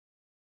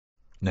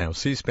Now,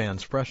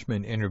 C-SPAN's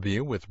freshman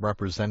interview with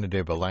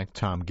Representative-elect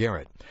Tom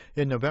Garrett.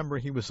 In November,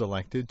 he was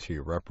elected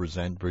to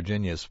represent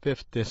Virginia's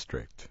 5th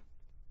District.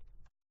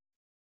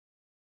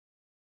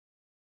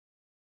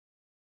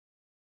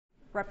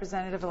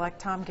 Representative-elect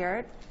Tom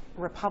Garrett,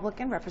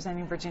 Republican,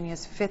 representing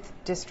Virginia's 5th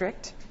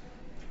District.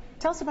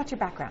 Tell us about your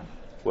background.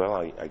 Well,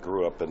 I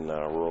grew up in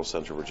rural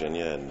central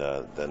Virginia and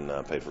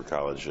then paid for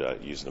college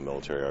using a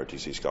military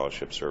ROTC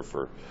scholarship, served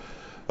for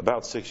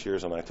about 6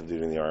 years on active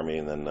duty in the Army,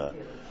 and then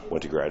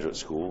went to graduate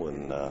school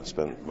and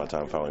spent my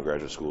time following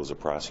graduate school as a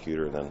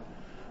prosecutor, and then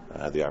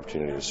had the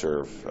opportunity to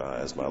serve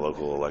as my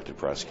local elected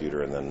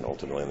prosecutor and then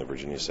ultimately in the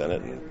Virginia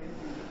Senate, and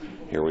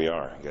here we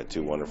are. Got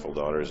 2 wonderful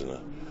daughters and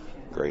a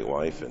great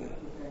wife, and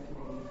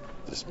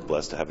just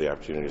blessed to have the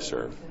opportunity to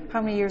serve.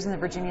 How many years in the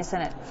Virginia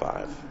Senate?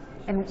 5.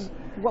 And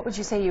what would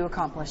you say you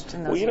accomplished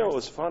in those years? Well, it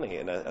was funny,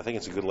 and I think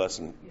it's a good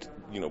lesson,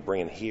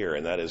 bringing here,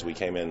 and that is we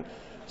came in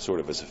sort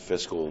of as a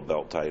fiscal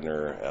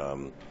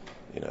belt-tightener,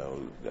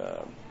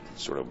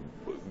 sort of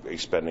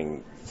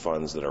expending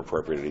funds that are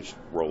appropriate at each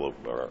role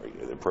or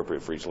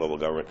appropriate for each level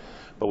of government.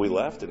 But we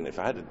left, and if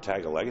I had to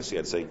tag a legacy,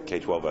 I'd say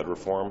K-12 ed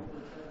reform.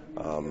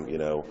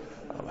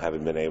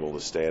 Having been able to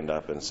stand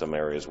up in some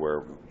areas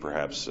where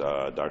perhaps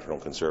doctrinal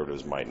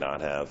conservatives might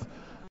not have,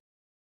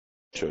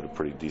 showed a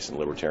pretty decent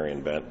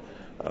libertarian bent,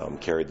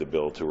 carried the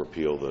bill to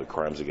repeal the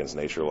crimes against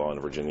nature law in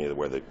Virginia,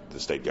 where the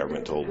state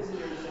government told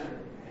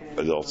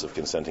adults of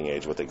consenting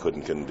age what they could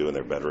and couldn't do in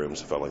their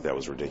bedrooms. I felt like that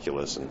was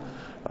ridiculous. And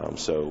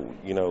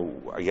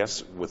I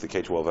guess with the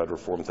K-12 ed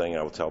reform thing,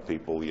 I would tell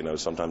people,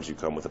 sometimes you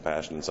come with a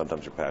passion and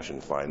sometimes your passion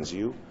finds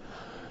you.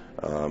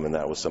 And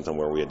that was something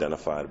where we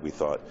identified, we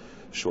thought,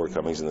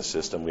 shortcomings in the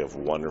system. We have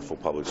wonderful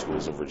public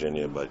schools in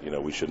Virginia, but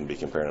we shouldn't be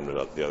comparing them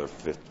to the other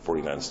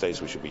 49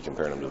 states. We should be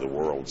comparing them to the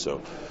world.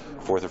 So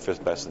 4th or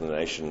 5th best in the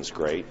nation is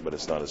great, but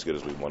it's not as good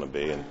as we want to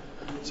be. And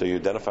so you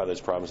identify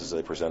those problems as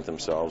they present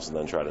themselves, and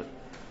then try to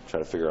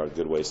figure out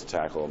good ways to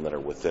tackle them that are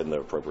within the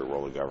appropriate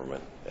role of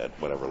government at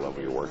whatever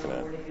level you're working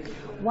at.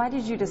 Why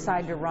did you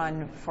decide to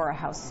run for a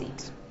House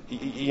seat?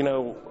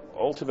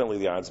 Ultimately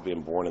the odds of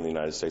being born in the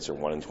United States are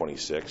 1 in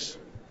 26.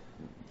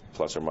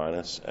 Plus or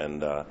minus,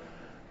 and the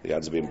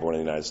odds of being born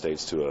in the United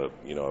States to a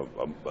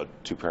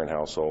 2-parent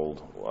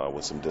household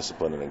with some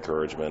discipline and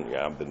encouragement.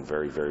 Yeah, I've been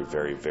very, very,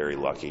 very, very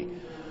lucky.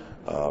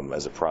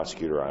 As a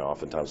prosecutor, I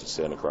oftentimes would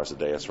stand across the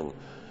dais from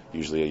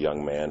usually a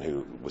young man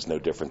who was no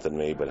different than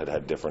me, but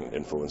had different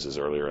influences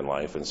earlier in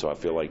life, and so I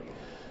feel like,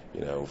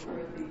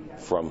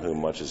 from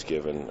whom much is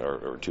given,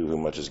 or to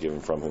whom much is given,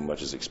 from whom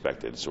much is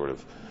expected, sort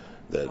of.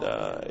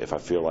 That if I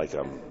feel like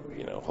I'm,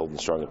 holding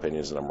strong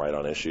opinions and I'm right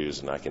on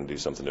issues and I can do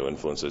something to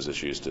influence those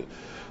issues to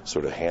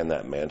sort of hand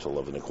that mantle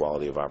of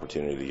inequality of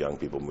opportunity to young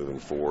people moving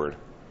forward,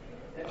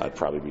 I'd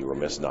probably be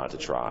remiss not to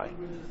try.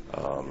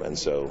 And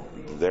so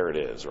there it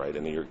is, right?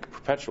 And you're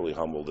perpetually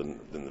humbled in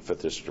the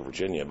 5th District of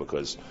Virginia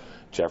because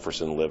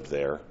Jefferson lived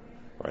there,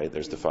 right?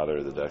 There's the father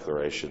of the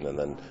Declaration, and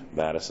then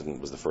Madison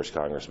was the first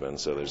congressman,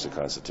 so there's the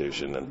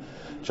Constitution, and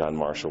John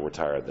Marshall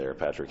retired there,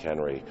 Patrick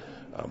Henry.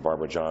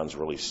 Barbara Johns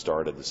really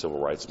started the civil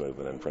rights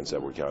movement in Prince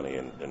Edward County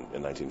in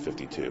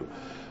 1952.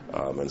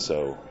 And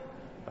so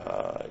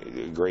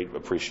great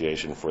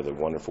appreciation for the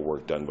wonderful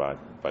work done by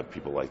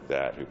people like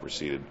that who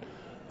preceded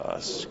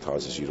us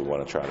causes you to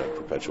want to try to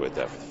perpetuate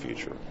that for the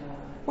future.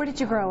 Where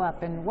did you grow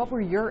up, and what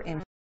were your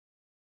influences?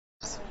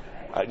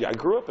 I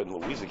grew up in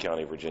Louisa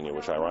County, Virginia,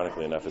 which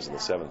ironically enough is in the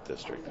 7th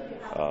District.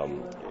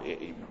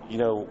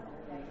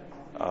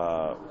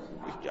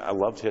 I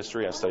loved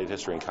history. I studied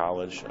history in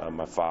college.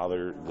 My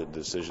father, the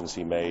decisions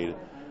he made,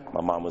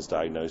 my mom was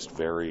diagnosed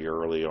very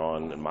early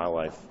on in my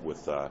life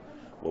with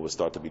what was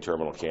thought to be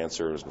terminal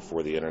cancer. It was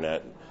before the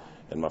internet,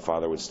 and my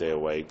father would stay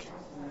awake,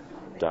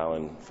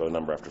 dialing phone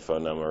number after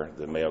phone number.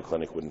 The Mayo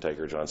Clinic wouldn't take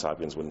her, Johns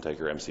Hopkins wouldn't take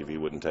her, MCV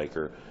wouldn't take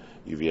her,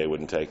 UVA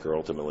wouldn't take her.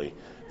 Ultimately,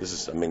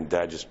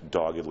 Dad just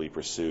doggedly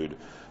pursued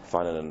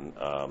finding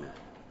a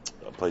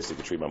place that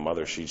could treat my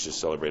mother. She just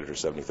celebrated her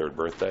 73rd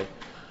birthday.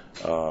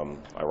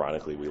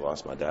 Ironically, we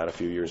lost my dad a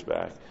few years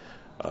back.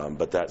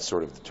 But that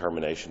sort of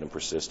determination and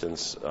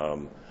persistence,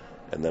 and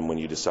then when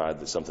you decide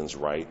that something's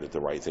right, that the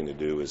right thing to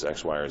do is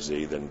X, Y, or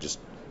Z, then just,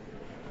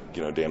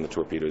 damn the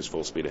torpedoes,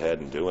 full speed ahead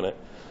and doing it.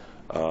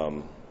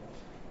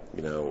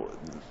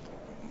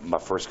 My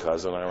first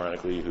cousin,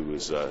 ironically, who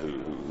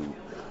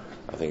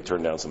I think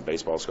turned down some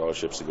baseball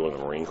scholarships to go in the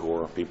Marine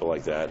Corps, people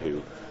like that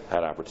who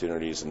had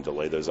opportunities and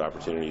delayed those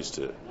opportunities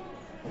to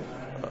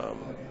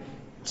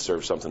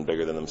serve something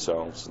bigger than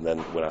themselves. And then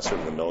when I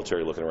served in the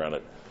military, looking around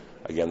at,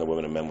 again, the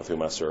women and men with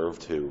whom I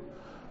served, who,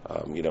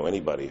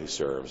 anybody who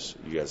serves,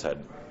 you guys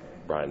had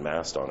Brian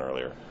Mast on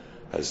earlier,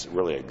 has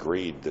really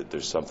agreed that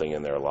there's something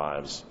in their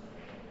lives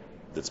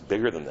that's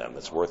bigger than them,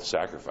 that's worth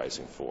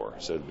sacrificing for.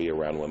 So to be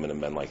around women and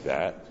men like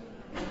that,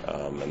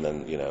 and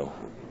then,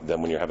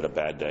 then when you're having a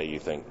bad day, you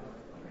think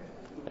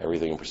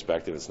everything in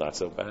perspective, it's not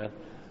so bad.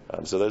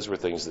 So those were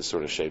things that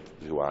sort of shaped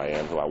who I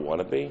am, who I want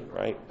to be,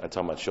 right? I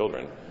tell my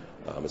children,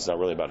 it's not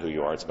really about who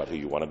you are, it's about who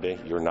you want to be.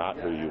 You're not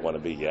who you want to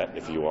be yet.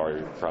 If you are,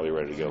 you're probably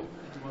ready to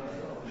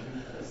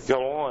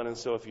go on. one, and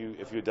so if you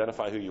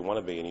identify who you want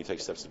to be and you take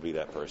steps to be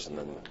that person,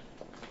 then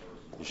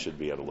you should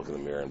be able to look in the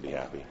mirror and be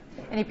happy.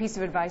 Any piece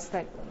of advice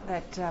that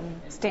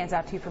stands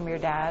out to you from your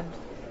dad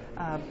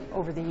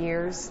over the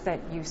years that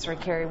you sort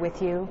of carry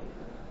with you?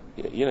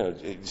 You know,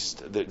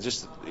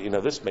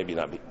 this may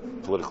not be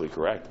politically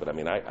correct, but I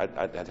mean, I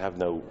have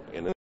no,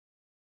 and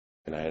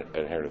I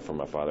inherited from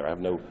my father, I have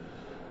no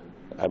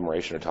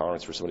admiration or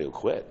tolerance for somebody who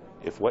quit.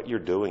 If what you're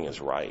doing is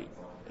right,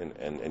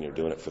 and you're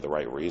doing it for the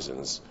right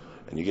reasons,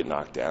 and you get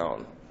knocked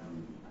down,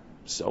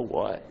 so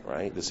what,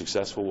 right? The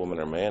successful woman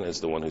or man is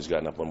the one who's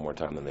gotten up one more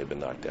time than they've been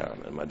knocked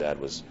down. And my dad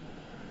was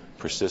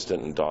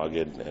persistent and dogged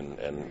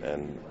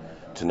and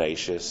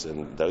tenacious,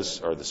 and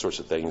those are the sorts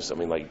of things. I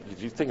mean, like,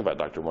 if you think about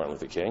Dr. Martin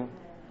Luther King,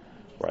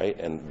 right,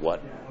 and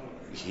what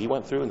he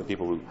went through, and the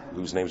people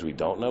whose names we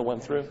don't know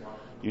went through,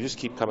 you just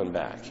keep coming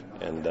back.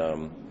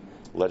 And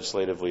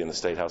legislatively in the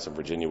State House in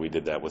Virginia, we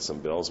did that with some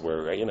bills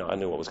where, you know, I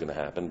knew what was going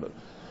to happen, but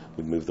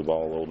we'd move the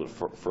ball a little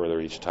bit further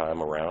each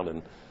time around,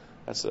 and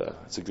it's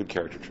a good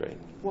character trait.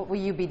 What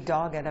will you be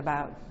dogged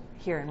about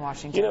here in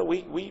Washington? You know,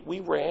 we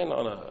ran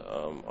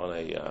on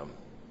a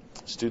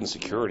student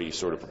security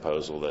sort of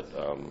proposal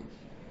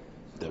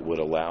that would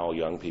allow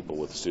young people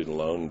with student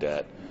loan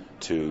debt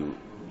to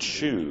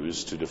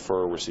choose to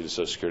defer receipt of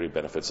Social Security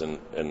benefits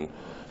in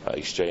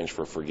exchange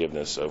for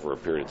forgiveness over a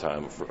period of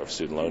time of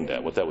student loan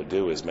debt. What that would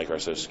do is make our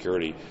Social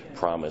Security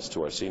promise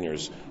to our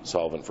seniors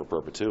solvent for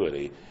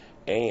perpetuity,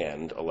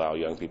 and allow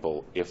young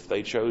people, if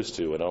they chose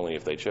to, and only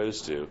if they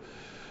chose to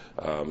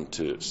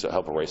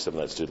help erase some of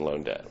that student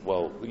loan debt.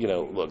 Well, you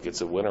know, look,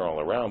 it's a winner all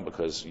around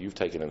because you've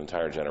taken an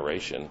entire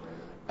generation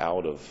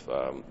out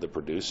of the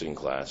producing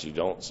class. You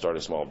don't start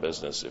a small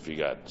business if you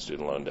got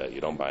student loan debt.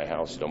 You don't buy a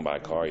house, you don't buy a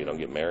car, you don't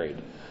get married.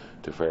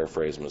 To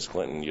paraphrase Ms.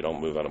 Clinton, you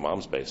don't move out of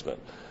mom's basement.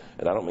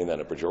 And I don't mean that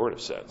in a pejorative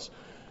sense.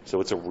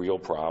 So it's a real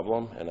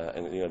problem,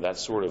 and you know, that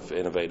sort of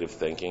innovative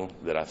thinking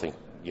that I think,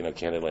 you know,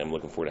 candidly, I'm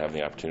looking forward to having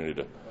the opportunity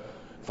to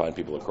find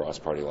people across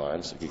party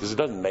lines, because it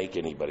doesn't make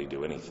anybody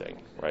do anything,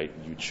 right?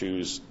 You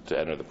choose to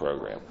enter the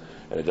program,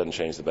 and it doesn't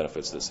change the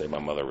benefits that, say, my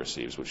mother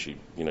receives, which you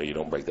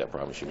don't break that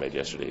promise you made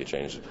yesterday. You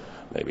change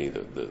maybe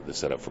the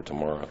setup for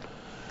tomorrow.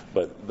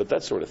 But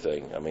that sort of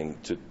thing, I mean,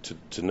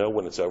 to know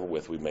when it's over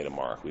with, we've made a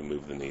mark, we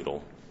moved the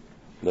needle.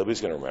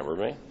 Nobody's going to remember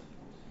me,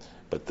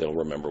 but they'll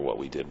remember what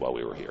we did while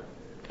we were here,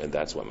 and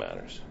that's what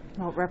matters.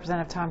 Well,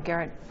 Representative Tom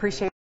Garrett,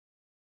 appreciate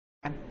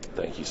it.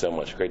 Thank you so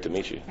much. Great to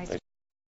meet you. Nice